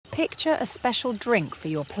Picture a special drink for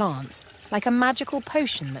your plants, like a magical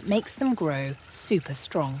potion that makes them grow super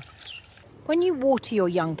strong. When you water your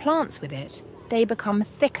young plants with it, they become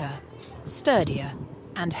thicker, sturdier,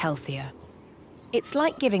 and healthier. It's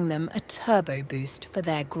like giving them a turbo boost for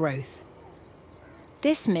their growth.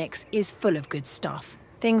 This mix is full of good stuff,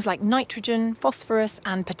 things like nitrogen, phosphorus,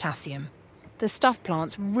 and potassium. The stuff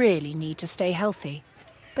plants really need to stay healthy.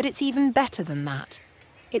 But it's even better than that.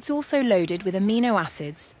 It's also loaded with amino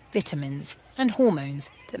acids, vitamins, and hormones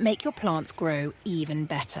that make your plants grow even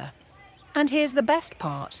better. And here's the best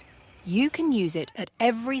part. You can use it at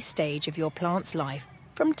every stage of your plant's life,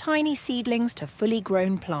 from tiny seedlings to fully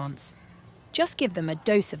grown plants. Just give them a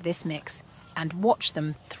dose of this mix and watch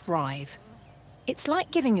them thrive. It's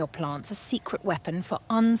like giving your plants a secret weapon for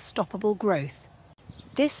unstoppable growth.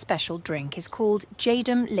 This special drink is called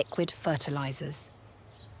Jadam Liquid Fertilizers.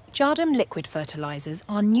 Jadam liquid fertilizers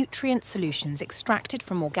are nutrient solutions extracted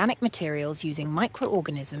from organic materials using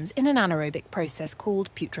microorganisms in an anaerobic process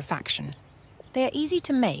called putrefaction. They are easy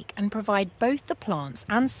to make and provide both the plants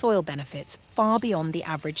and soil benefits far beyond the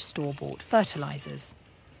average store-bought fertilizers.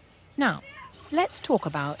 Now, let's talk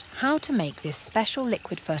about how to make this special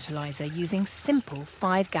liquid fertilizer using simple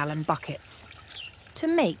 5-gallon buckets. To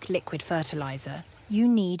make liquid fertilizer, you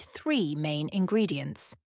need 3 main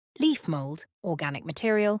ingredients: leaf mould, organic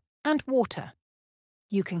material, and water.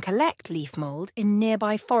 You can collect leaf mould in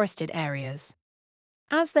nearby forested areas.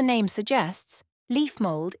 As the name suggests, leaf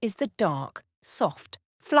mould is the dark, soft,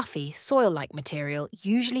 fluffy, soil-like material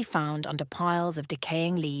usually found under piles of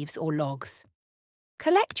decaying leaves or logs.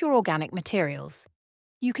 Collect your organic materials.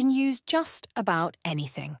 You can use just about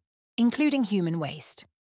anything, including human waste.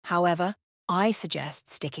 However, I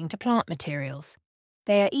suggest sticking to plant materials.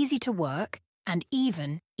 They are easy to work and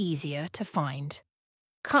even easier to find.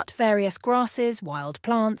 Cut various grasses, wild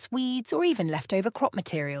plants, weeds, or even leftover crop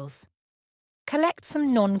materials. Collect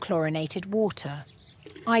some non-chlorinated water.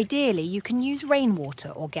 Ideally, you can use rainwater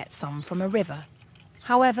or get some from a river.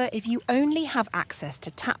 However, if you only have access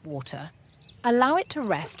to tap water, allow it to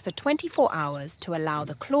rest for 24 hours to allow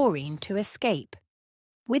the chlorine to escape.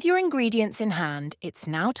 With your ingredients in hand, it's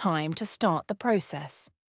now time to start the process.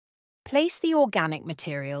 Place the organic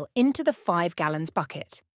material into the 5 gallons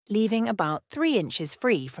bucket, leaving about 3 inches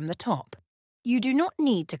free from the top. You do not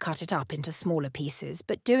need to cut it up into smaller pieces,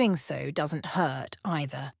 but doing so doesn't hurt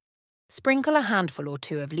either. Sprinkle a handful or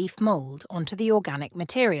 2 of leaf mould onto the organic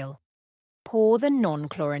material. Pour the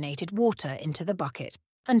non-chlorinated water into the bucket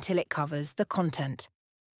until it covers the content.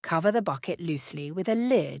 Cover the bucket loosely with a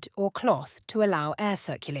lid or cloth to allow air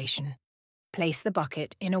circulation. Place the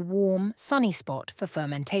bucket in a warm, sunny spot for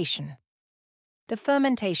fermentation. The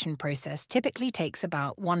fermentation process typically takes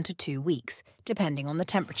about 1 to 2 weeks, depending on the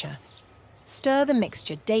temperature. Stir the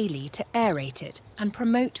mixture daily to aerate it and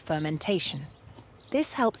promote fermentation.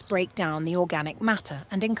 This helps break down the organic matter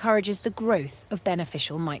and encourages the growth of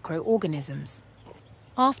beneficial microorganisms.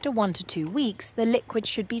 After 1 to 2 weeks, the liquid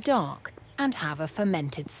should be dark and have a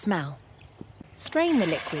fermented smell. Strain the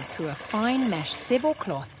liquid through a fine mesh sieve or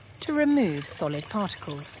cloth to remove solid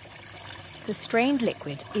particles. The strained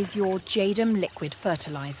liquid is your Jadam liquid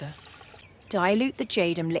fertilizer. Dilute the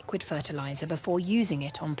Jadam liquid fertilizer before using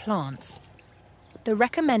it on plants. The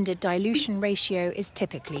recommended dilution ratio is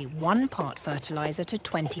typically 1 part fertilizer to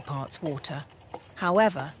 20 parts water.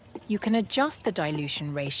 However, you can adjust the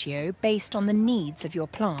dilution ratio based on the needs of your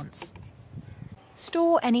plants.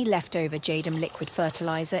 Store any leftover Jadam liquid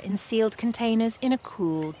fertilizer in sealed containers in a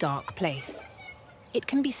cool, dark place. It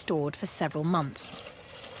can be stored for several months.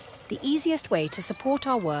 The easiest way to support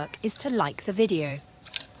our work is to like the video.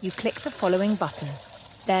 You click the following button,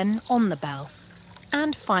 then on the bell,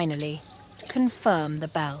 and finally, confirm the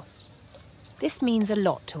bell. This means a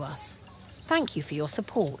lot to us. Thank you for your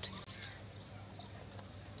support.